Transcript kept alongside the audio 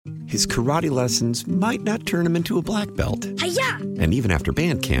his karate lessons might not turn him into a black belt. Hi-ya! And even after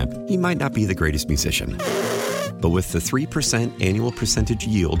band camp, he might not be the greatest musician. But with the 3% annual percentage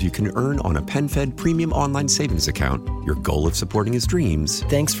yield you can earn on a PenFed premium online savings account, your goal of supporting his dreams...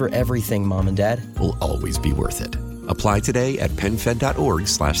 Thanks for everything, Mom and Dad. ...will always be worth it. Apply today at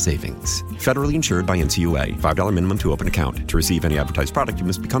PenFed.org/savings. Federally insured by NCUA. $5 minimum to open account. To receive any advertised product, you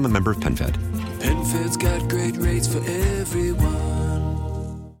must become a member of PenFed. PenFed's got great rates for everyone.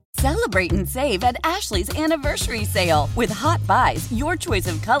 Celebrate and save at Ashley's Anniversary Sale. With Hot Buys, your choice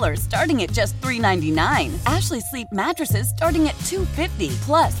of colors starting at just $3.99. Ashley Sleep mattresses starting at $2.50.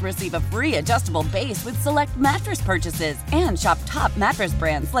 Plus, receive a free adjustable base with select mattress purchases. And shop top mattress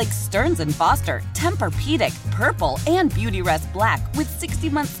brands like Stearns & Foster, Tempur-Pedic, Purple, and Beautyrest Black with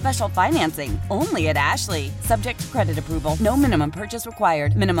 60-month special financing. Only at Ashley. Subject to credit approval. No minimum purchase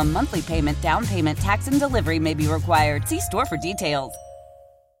required. Minimum monthly payment, down payment, tax, and delivery may be required. See store for details.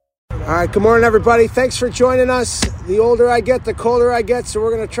 All right, good morning, everybody. Thanks for joining us. The older I get, the colder I get, so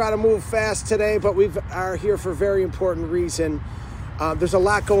we're going to try to move fast today, but we are here for a very important reason. There's a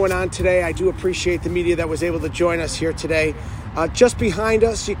lot going on today. I do appreciate the media that was able to join us here today. Just behind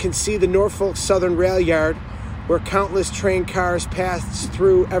us, you can see the Norfolk Southern Rail Yard, where countless train cars pass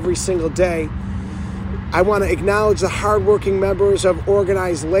through every single day. I want to acknowledge the hardworking members of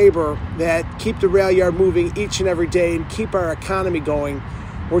organized labor that keep the rail yard moving each and every day and keep our economy going.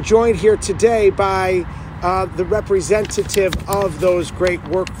 We're joined here today by the representative of those great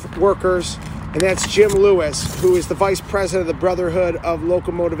workers, and that's Jim Lewis, who is the Vice President of the Brotherhood of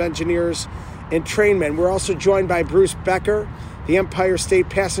Locomotive Engineers and Trainmen. We're also joined by Bruce Becker, the Empire State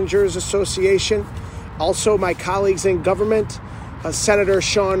Passengers Association, also my colleagues in government, Senator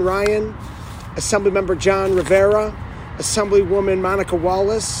Sean Ryan, Assemblymember John Rivera, Assemblywoman Monica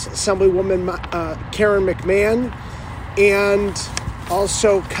Wallace, Assemblywoman Karen McMahon, and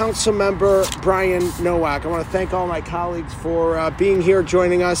also Councilmember Brian Nowak. I want to thank all my colleagues for being here,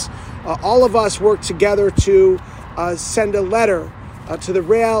 joining us. All of us work together to send a letter to the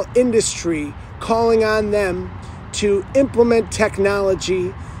rail industry calling on them to implement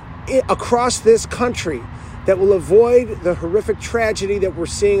technology across this country that will avoid the horrific tragedy that we're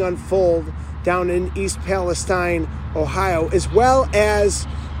seeing unfold down in East Palestine, Ohio, as well as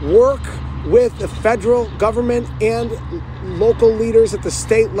work with the federal government and local leaders at the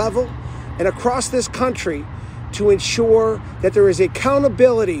state level and across this country to ensure that there is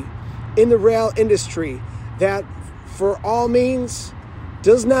accountability in the rail industry that, for all means,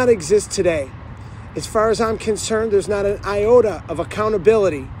 does not exist today. As far as I'm concerned, there's not an iota of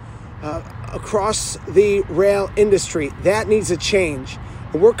accountability across the rail industry. That needs a change.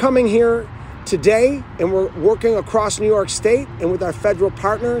 And we're coming here today, and we're working across New York State and with our federal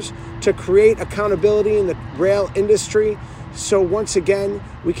partners to create accountability in the rail industry. So once again,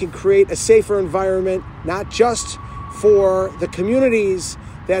 we can create a safer environment, not just for the communities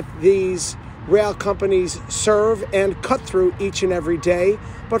that these rail companies serve and cut through each and every day,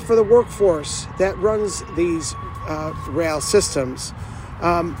 but for the workforce that runs these rail systems.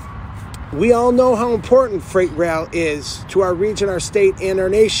 We all know how important freight rail is to our region, our state, and our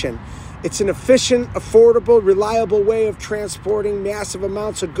nation. It's an efficient, affordable, reliable way of transporting massive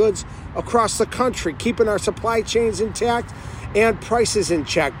amounts of goods across the country, keeping our supply chains intact and prices in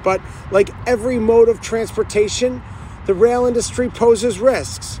check. But like every mode of transportation, the rail industry poses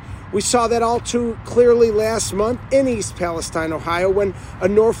risks. We saw that all too clearly last month in East Palestine, Ohio, when a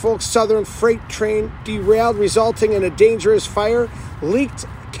Norfolk Southern freight train derailed, resulting in a dangerous fire, leaked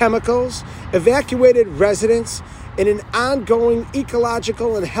chemicals, evacuated residents, in an ongoing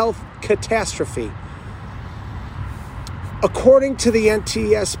ecological and health catastrophe. According to the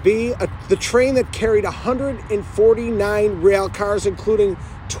NTSB, the train that carried 149 rail cars, including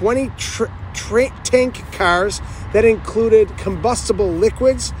 20 tank cars that included combustible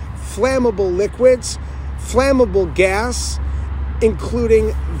liquids, flammable gas,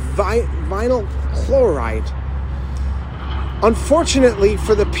 including vinyl chloride. Unfortunately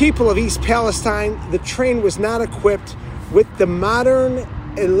for the people of East Palestine, the train was not equipped with the modern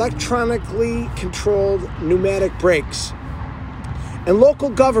electronically controlled pneumatic brakes. And local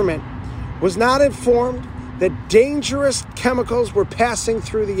government was not informed that dangerous chemicals were passing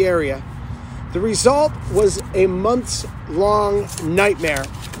through the area. The result was a months-long nightmare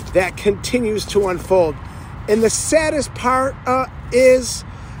that continues to unfold. And the saddest part is,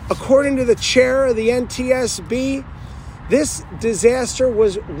 according to the chair of the NTSB, this disaster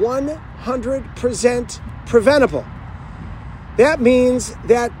was 100% preventable. That means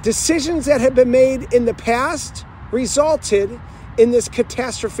that decisions that had been made in the past resulted in this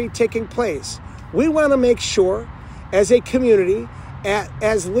catastrophe taking place. We want to make sure, as a community,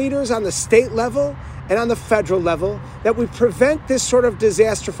 as leaders on the state level and on the federal level, that we prevent this sort of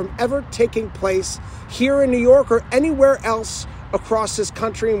disaster from ever taking place here in New York or anywhere else across this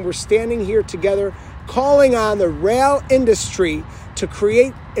country. And we're standing here together calling on the rail industry to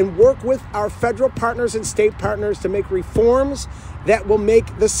create and work with our federal partners and state partners to make reforms that will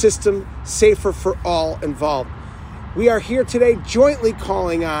make the system safer for all involved. We are here today jointly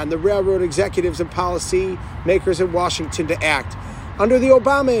calling on the railroad executives and policy makers in Washington to act. Under the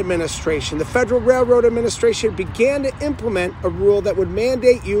Obama administration, the Federal Railroad Administration began to implement a rule that would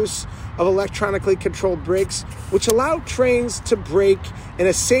mandate use of electronically controlled brakes, which allowed trains to brake in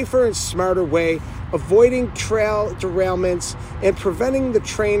a safer and smarter way, avoiding trail derailments and preventing the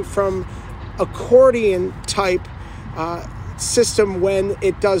train from accordion type system when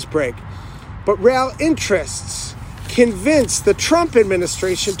it does brake. But rail interests convinced the Trump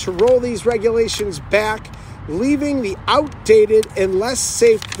administration to roll these regulations back, leaving the outdated and less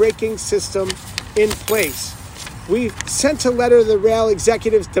safe braking system in place. We sent a letter to the rail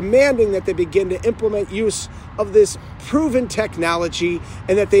executives demanding that they begin to implement use of this proven technology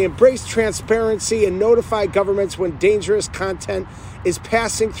and that they embrace transparency and notify governments when dangerous content is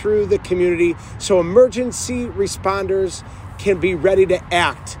passing through the community so emergency responders can be ready to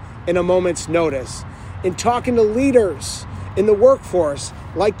act in a moment's notice. In talking to leaders in the workforce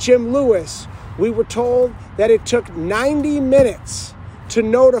like Jim Lewis, we were told that it took 90 minutes to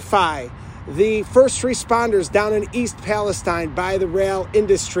notify the first responders down in East Palestine by the rail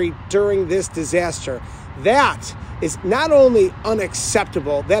industry during this disaster. That is not only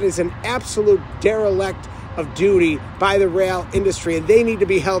unacceptable, that is an absolute derelict of duty by the rail industry, and they need to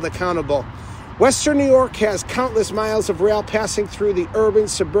be held accountable. Western New York has countless miles of rail passing through the urban,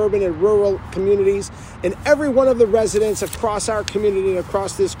 suburban, and rural communities, and every one of the residents across our community and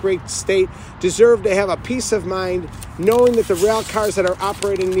across this great state deserve to have a peace of mind knowing that the rail cars that are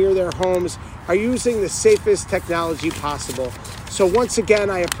operating near their homes are using the safest technology possible. So once again,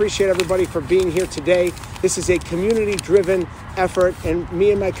 I appreciate everybody for being here today. This is a community-driven effort, and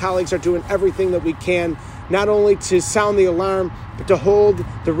me and my colleagues are doing everything that we can, not only to sound the alarm, but to hold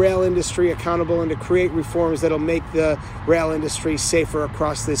the rail industry accountable and to create reforms that'll make the rail industry safer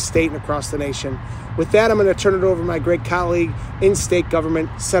across this state and across the nation. With that, I'm going to turn it over to my great colleague in state government,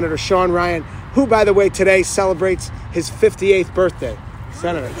 Senator Sean Ryan, who, by the way, today celebrates his 58th birthday.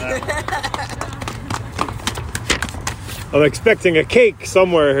 Senator. I'm expecting a cake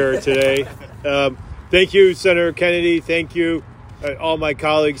somewhere here today. Thank you, Senator Kennedy. Thank you, all my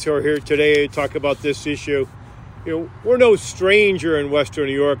colleagues who are here today to talk about this issue. You know, we're no stranger in Western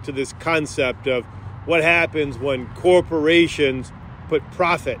New York to this concept of what happens when corporations put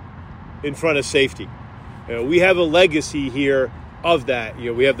profit in front of safety. You know, we have a legacy here of that. You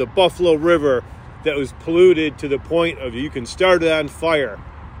know, we have the Buffalo River that was polluted to the point of you can start it on fire.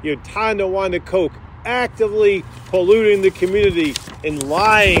 You know, Tonawanda actively polluting the community and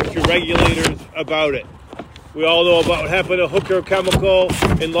lying to regulators about it. We all know about what happened to Hooker Chemical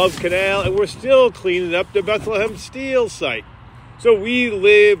in Love Canal, and we're still cleaning up the Bethlehem Steel site. So we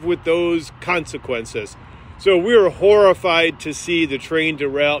live with those consequences. So we were horrified to see the train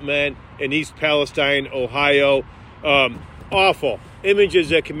derailment in East Palestine, Ohio. Awful images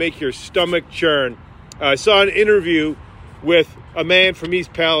that can make your stomach churn. I saw an interview with a man from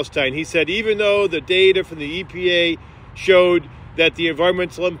East Palestine. He said, even though the data from the EPA showed that the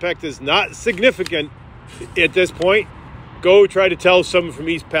environmental impact is not significant at this point, go try to tell someone from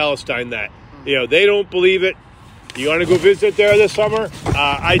East Palestine that. You know, they don't believe it. You want to go visit there this summer?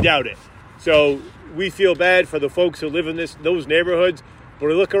 I doubt it. So we feel bad for the folks who live in those neighborhoods. But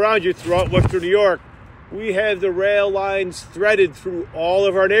when you look around you throughout Western New York, we have the rail lines threaded through all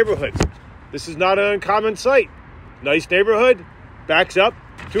of our neighborhoods. This is not an uncommon sight. Nice neighborhood, backs up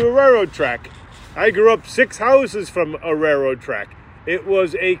to a railroad track. I grew up 6 houses from a railroad track. It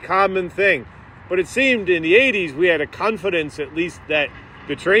was a common thing. But it seemed in the 80s we had a confidence at least that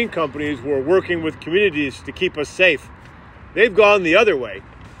the train companies were working with communities to keep us safe. They've gone the other way.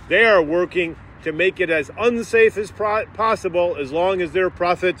 They are working to make it as unsafe as possible as long as their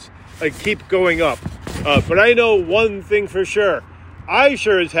profits keep going up. But I know one thing for sure. I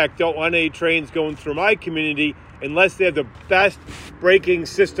sure as heck don't want any trains going through my community unless they have the best braking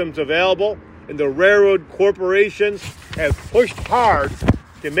systems available. And the railroad corporations have pushed hard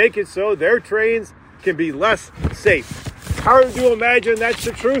to make it so their trains can be less safe. Hard to imagine that's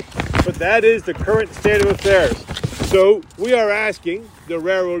the truth, but that is the current state of affairs. So we are asking the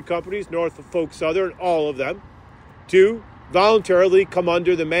railroad companies, Norfolk Southern, all of them, to voluntarily come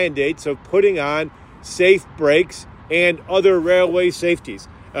under the mandates of putting on safe brakes and other railway safeties.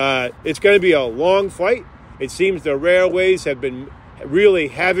 It's going to be a long fight. It seems the railways have really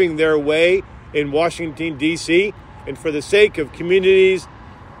having their way in Washington, D.C., and for the sake of communities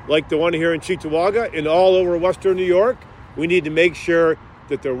like the one here in Cheektowaga and all over Western New York, we need to make sure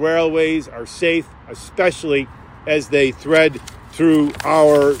that the railways are safe, especially as they thread through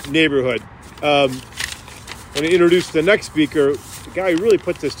our neighborhood. I want to introduce the next speaker. The guy who really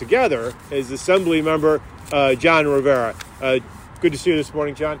put this together is Assembly Member John Rivera. Good to see you this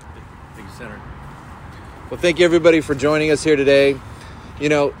morning, John. Thank you, Senator. Well, thank you, everybody, for joining us here today. You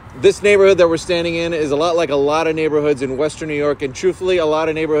know, this neighborhood that we're standing in is a lot like a lot of neighborhoods in Western New York and, truthfully, a lot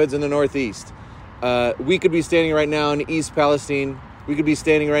of neighborhoods in the Northeast. We could be standing right now in East Palestine. We could be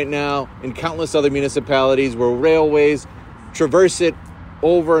standing right now in countless other municipalities where railways traverse it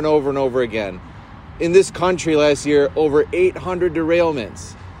over and over and over again. In this country last year, over 800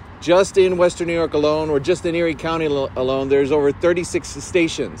 derailments. Just in Western New York alone, or just in Erie County alone, there's over 36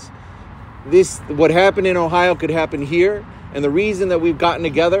 stations. What happened in Ohio could happen here. And the reason that we've gotten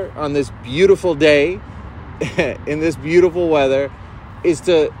together on this beautiful day, in this beautiful weather, is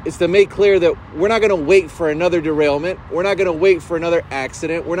to make clear that we're not going to wait for another derailment. We're not going to wait for another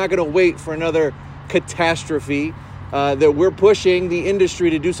accident. We're not going to wait for another catastrophe. That we're pushing the industry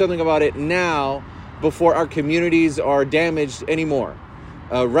to do something about it now before our communities are damaged anymore.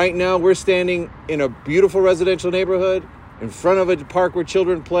 Right now, we're standing in a beautiful residential neighborhood in front of a park where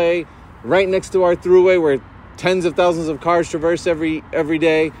children play, right next to our thruway where tens of thousands of cars traverse every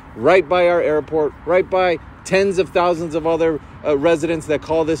day, right by our airport, right by tens of thousands of other residents that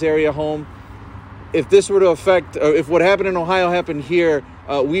call this area home. If this were to affect, if what happened in Ohio happened here,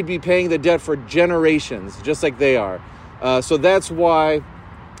 we'd be paying the debt for generations, just like they are. So that's why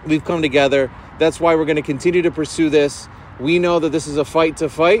we've come together. That's why we're going to continue to pursue this. We know that this is a fight to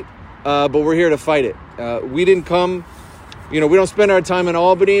fight, but we're here to fight it. We didn't come, we don't spend our time in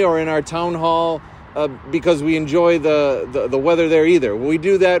Albany or in our town hall because we enjoy the weather there either. We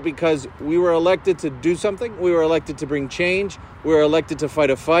do that because we were elected to do something. We were elected to bring change. We were elected to fight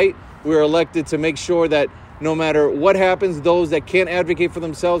a fight. We were elected to make sure that no matter what happens, those that can't advocate for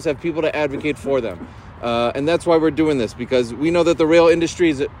themselves have people to advocate for them. And that's why we're doing this, because we know that the rail industry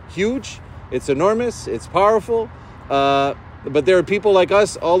is huge, it's enormous, it's powerful, but there are people like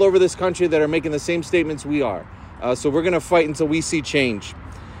us all over this country that are making the same statements we are. So we're going to fight until we see change.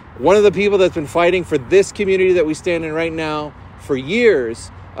 One of the people that's been fighting for this community that we stand in right now for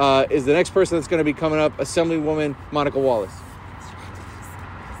years is the next person that's going to be coming up, Assemblywoman Monica Wallace.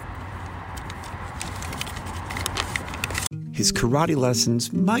 His karate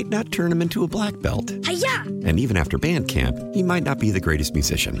lessons might not turn him into a black belt. Hi-ya! And even after band camp, he might not be the greatest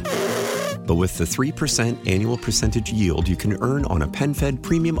musician. But with the 3% annual percentage yield you can earn on a PenFed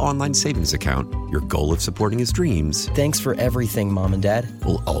premium online savings account, your goal of supporting his dreams... Thanks for everything, Mom and Dad.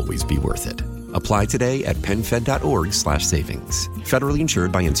 ...will always be worth it. Apply today at PenFed.org/savings. Federally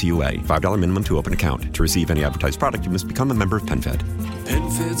insured by NCUA. $5 minimum to open account. To receive any advertised product, you must become a member of PenFed.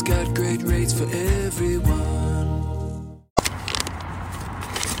 PenFed's got great rates for everyone.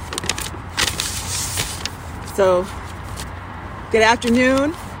 So, good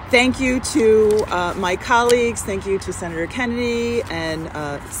afternoon. Thank you to my colleagues. Thank you to Senator Kennedy and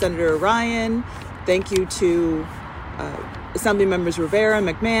Senator Ryan. Thank you to Assembly Members Rivera,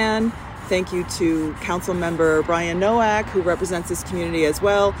 McMahon. Thank you to Council Member Brian Nowak, who represents this community as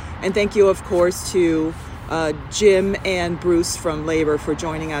well. And thank you, of course, to Jim and Bruce from Labor for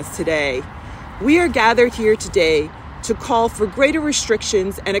joining us today. We are gathered here today to call for greater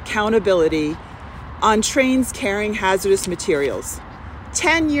restrictions and accountability on trains carrying hazardous materials.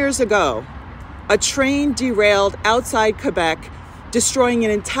 10 years ago, a train derailed outside Quebec, destroying an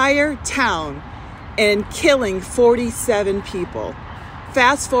entire town and killing 47 people.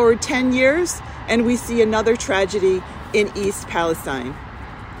 Fast forward 10 years, and we see another tragedy in East Palestine.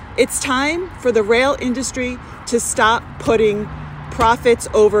 It's time for the rail industry to stop putting profits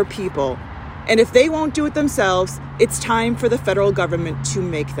over people. And if they won't do it themselves, it's time for the federal government to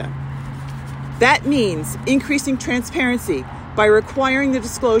make them. That means increasing transparency by requiring the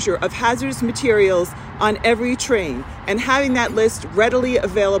disclosure of hazardous materials on every train and having that list readily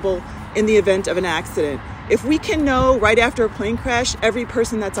available in the event of an accident. If we can know right after a plane crash every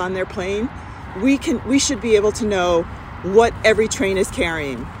person that's on their plane, we should be able to know what every train is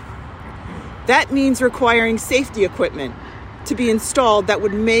carrying. That means requiring safety equipment to be installed that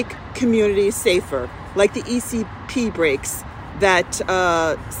would make communities safer, like the ECP brakes that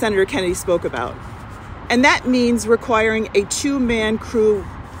Senator Kennedy spoke about. And that means requiring a 2-man crew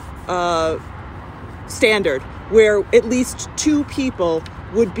standard where at least 2 people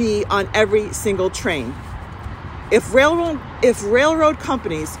would be on every single train. If railroad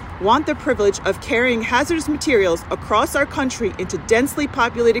companies want the privilege of carrying hazardous materials across our country into densely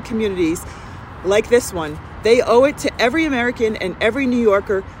populated communities like this one, they owe it to every American and every New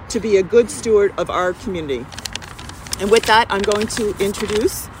Yorker to be a good steward of our community. And with that, I'm going to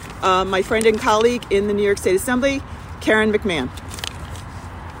introduce my friend and colleague in the New York State Assembly, Karen McMahon.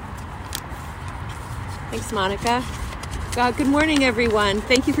 Thanks, Monica. Good morning, everyone.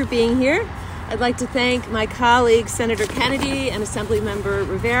 Thank you for being here. I'd like to thank my colleagues, Senator Kennedy and Assemblymember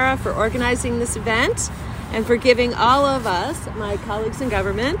Rivera, for organizing this event and for giving all of us, my colleagues in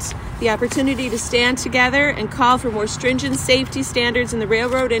government, the opportunity to stand together and call for more stringent safety standards in the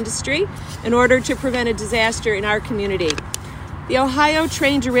railroad industry in order to prevent a disaster in our community. The Ohio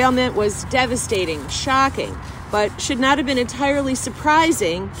train derailment was devastating, shocking, but should not have been entirely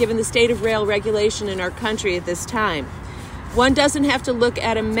surprising given the state of rail regulation in our country at this time. One doesn't have to look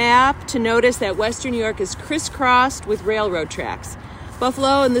at a map to notice that Western New York is crisscrossed with railroad tracks.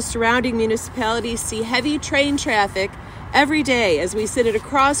 Buffalo and the surrounding municipalities see heavy train traffic every day as we sit at a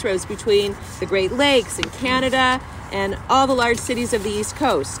crossroads between the Great Lakes and Canada and all the large cities of the East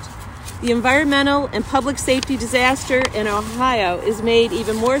Coast. The environmental and public safety disaster in Ohio is made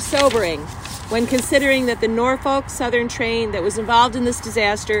even more sobering when considering that the Norfolk Southern train that was involved in this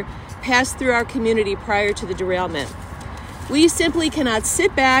disaster passed through our community prior to the derailment. We simply cannot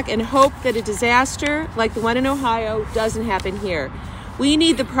sit back and hope that a disaster like the one in Ohio doesn't happen here. We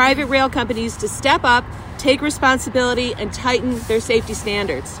need the private rail companies to step up, take responsibility, and tighten their safety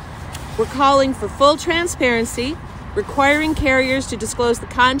standards. We're calling for full transparency, requiring carriers to disclose the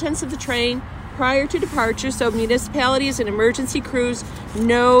contents of the train prior to departure so municipalities and emergency crews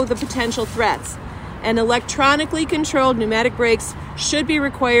know the potential threats. And electronically controlled pneumatic brakes should be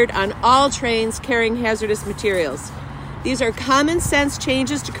required on all trains carrying hazardous materials. These are common sense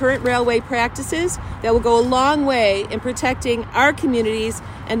changes to current railway practices that will go a long way in protecting our communities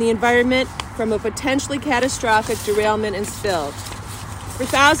and the environment from a potentially catastrophic derailment and spill. For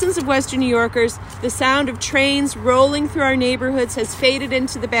thousands of Western New Yorkers, the sound of trains rolling through our neighborhoods has faded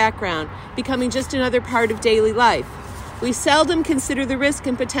into the background, becoming just another part of daily life. We seldom consider the risk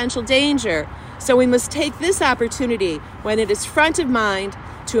and potential danger, so we must take this opportunity when it is front of mind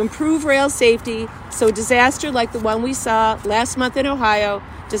to improve rail safety so a disaster like the one we saw last month in Ohio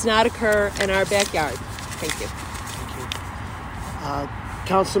does not occur in our backyard. Thank you. Thank you.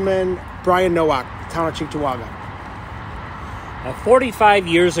 Councilman Brian Nowak, Town of Cheektowaga. 45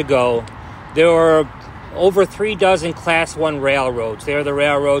 years ago, there were over 36 Class 1 railroads. They're the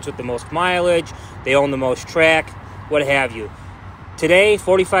railroads with the most mileage, they own the most track, what have you. Today,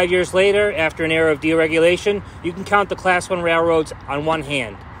 45 years later, after an era of deregulation, you can count the Class 1 railroads on one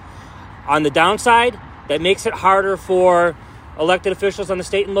hand. On the downside, that makes it harder for elected officials on the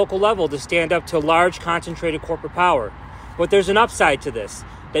state and local level to stand up to large, concentrated corporate power. But there's an upside to this.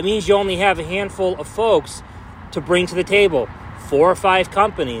 That means you only have a handful of folks to bring to the table, 4 or 5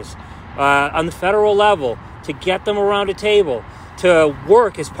 companies on the federal level, to get them around a table, to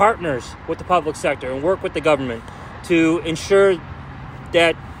work as partners with the public sector and work with the government to ensure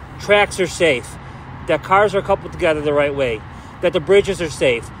that tracks are safe, that cars are coupled together the right way, that the bridges are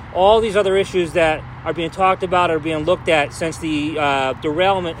safe. All these other issues that are being talked about are being looked at since the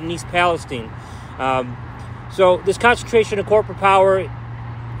derailment in East Palestine. So this concentration of corporate power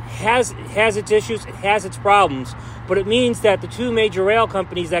has its issues, it has its problems, but it means that the 2 major rail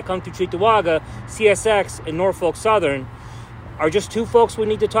companies that come through Cheektowaga, CSX and Norfolk Southern, are just 2 folks we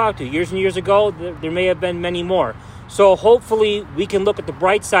need to talk to. Years and years ago, there may have been many more. So hopefully we can look at the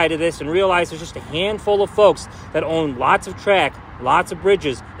bright side of this and realize there's just a handful of folks that own lots of track, lots of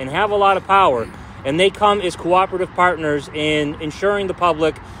bridges, and have a lot of power. And they come as cooperative partners in ensuring the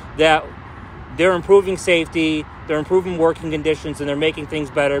public that they're improving safety, they're improving working conditions, and they're making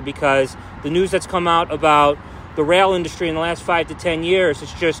things better, because the news that's come out about the rail industry in the last 5 to 10 years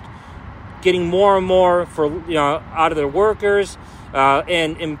is just getting more and more out of their workers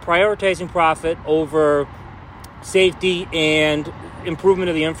and prioritizing profit over safety and improvement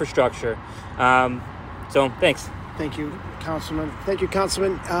of the infrastructure. So thanks. Thank you, Councilman. Thank you,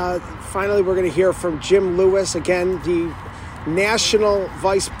 Councilman. Finally, we're going to hear from Jim Lewis, again, the National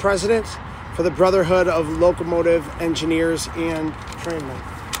Vice President for the Brotherhood of Locomotive Engineers and Trainmen.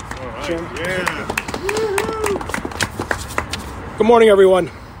 All right. Jim? Yeah. Good morning, everyone.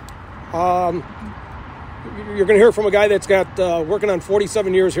 You're going to hear from a guy that's got working on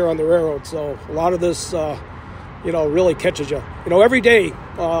 47 years here on the railroad, so a lot of this really catches you. Every day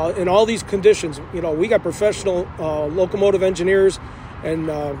in all these conditions, we got professional locomotive engineers and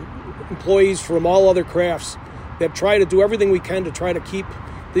employees from all other crafts that try to do everything we can to try to keep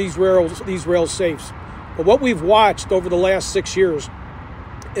these rails safe. But what we've watched over the last 6 years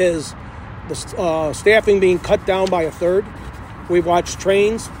is the staffing being cut down by a third. We've watched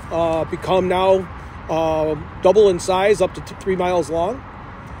trains become now double in size, up to 3 miles long.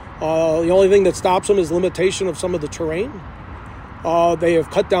 The only thing that stops them is limitation of some of the terrain. They have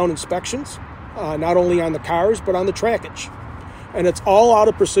cut down inspections, not only on the cars, but on the trackage. And it's all out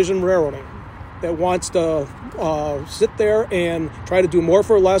of Precision Railroading that wants to sit there and try to do more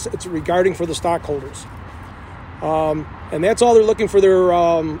for less. It's regarding for the stockholders. And that's all they're looking for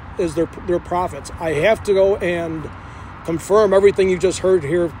their profits. I have to go and confirm everything you just heard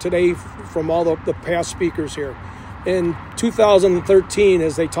here today from all the past speakers here. In 2013,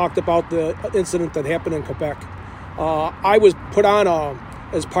 as they talked about the incident that happened in Quebec, I was put on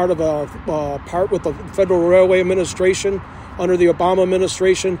as part of a part with the Federal Railway Administration under the Obama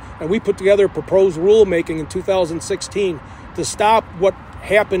administration, and we put together a proposed rulemaking in 2016 to stop what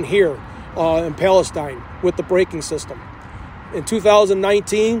happened here in Palestine with the braking system. In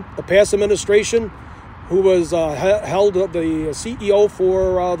 2019, the past administration, who was held the CEO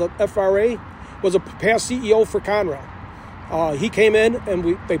for the FRA, was a past CEO for Conrail. He came in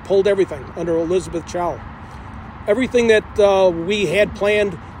and they pulled everything under Elizabeth Chow. Everything that we had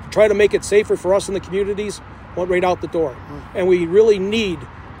planned to try to make it safer for us in the communities went right out the door. And we really need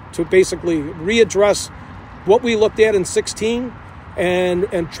to basically readdress what we looked at in 2016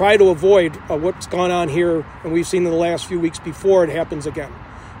 and try to avoid what's gone on here and we've seen in the last few weeks before it happens again.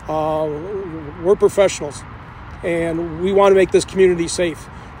 We're professionals and we want to make this community safe.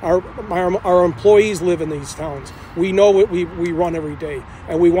 Our employees live in these towns. We know what we run every day,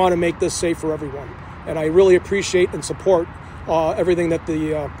 and we want to make this safe for everyone. And I really appreciate and support everything that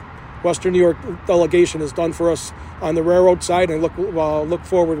the Western New York delegation has done for us on the railroad side, and look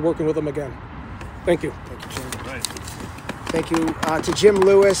forward to working with them again. Thank you. Thank you, Jim. Thank you to Jim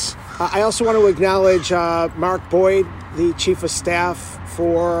Lewis. I also want to acknowledge Mark Boyd, the Chief of Staff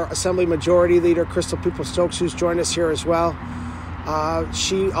for Assembly Majority Leader Crystal Peoples-Stokes, who's joined us here as well.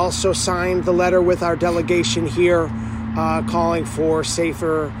 She also signed the letter with our delegation here calling for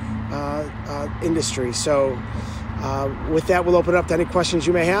safer industry. So with that, we'll open up to any questions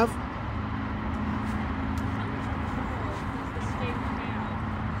you may have.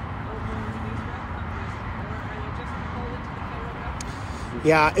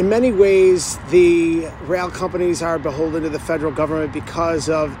 Yeah, in many ways, the rail companies are beholden to the federal government because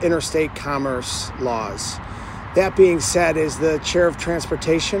of interstate commerce laws. That being said, as the chair of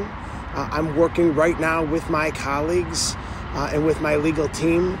transportation, I'm working right now with my colleagues and with my legal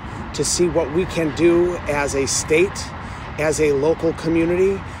team to see what we can do as a state, as a local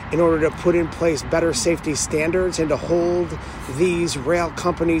community, in order to put in place better safety standards and to hold these rail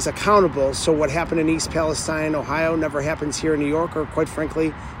companies accountable so what happened in East Palestine, Ohio, never happens here in New York or, quite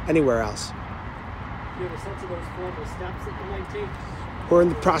frankly, anywhere else. Do you have a sense of those formal steps that you might take? We're in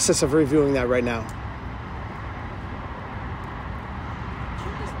the process of reviewing that right now.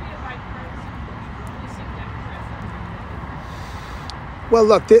 Well,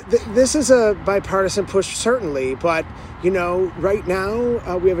 look, this is a bipartisan push, certainly, but, right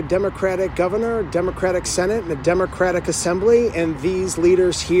now we have a Democratic governor, a Democratic Senate, and a Democratic Assembly, and these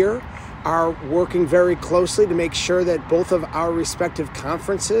leaders here are working very closely to make sure that both of our respective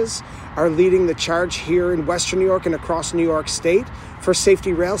conferences are leading the charge here in Western New York and across New York State for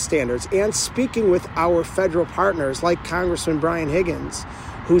safety rail standards, and speaking with our federal partners like Congressman Brian Higgins,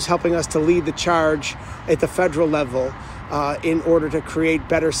 who's helping us to lead the charge at the federal level in order to create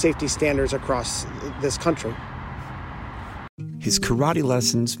better safety standards across this country. His karate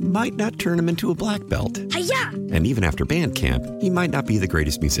lessons might not turn him into a black belt. Hi-ya! And even after band camp, he might not be the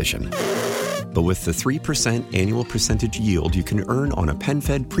greatest musician. But with the 3% annual percentage yield you can earn on a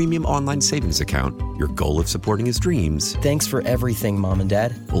PenFed premium online savings account, your goal of supporting his dreams... Thanks for everything, Mom and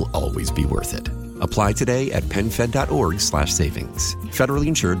Dad. ...will always be worth it. Apply today at PenFed.org/savings. Federally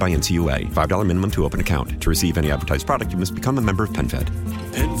insured by NCUA. $5 minimum to open account. To receive any advertised product, you must become a member of PenFed.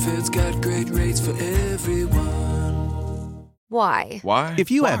 PenFed's got great rates for everyone. Why? Why? If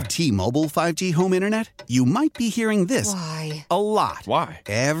you have T-Mobile 5G home internet, you might be hearing this Why? a lot. Why?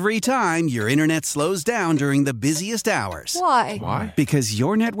 Every time your internet slows down during the busiest hours. Why? Why? Because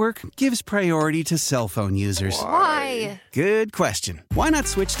your network gives priority to cell phone users. Why? Good question. Why not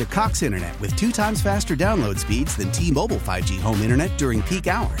switch to Cox Internet with 2 times faster download speeds than T-Mobile 5G home internet during peak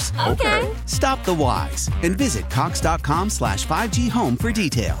hours? Okay. Stop the whys and visit Cox.com/5G home for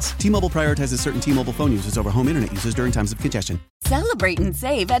details. T-Mobile prioritizes certain T-Mobile phone users over home internet users during times of congestion. Celebrate and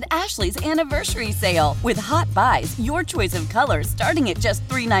save at Ashley's Anniversary Sale. With Hot Buys, your choice of colors starting at just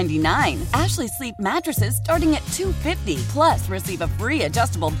 $3.99. Ashley Sleep mattresses starting at $2.50. Plus, receive a free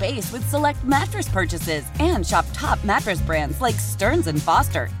adjustable base with select mattress purchases. And shop top mattress brands like Stearns &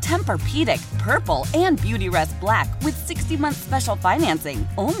 Foster, Tempur-Pedic, Purple, and Beautyrest Black with 60-month special financing.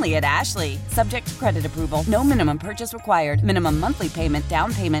 Only at Ashley. Subject to credit approval. No minimum purchase required. Minimum monthly payment,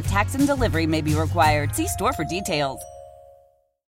 down payment, tax, and delivery may be required. See store for details.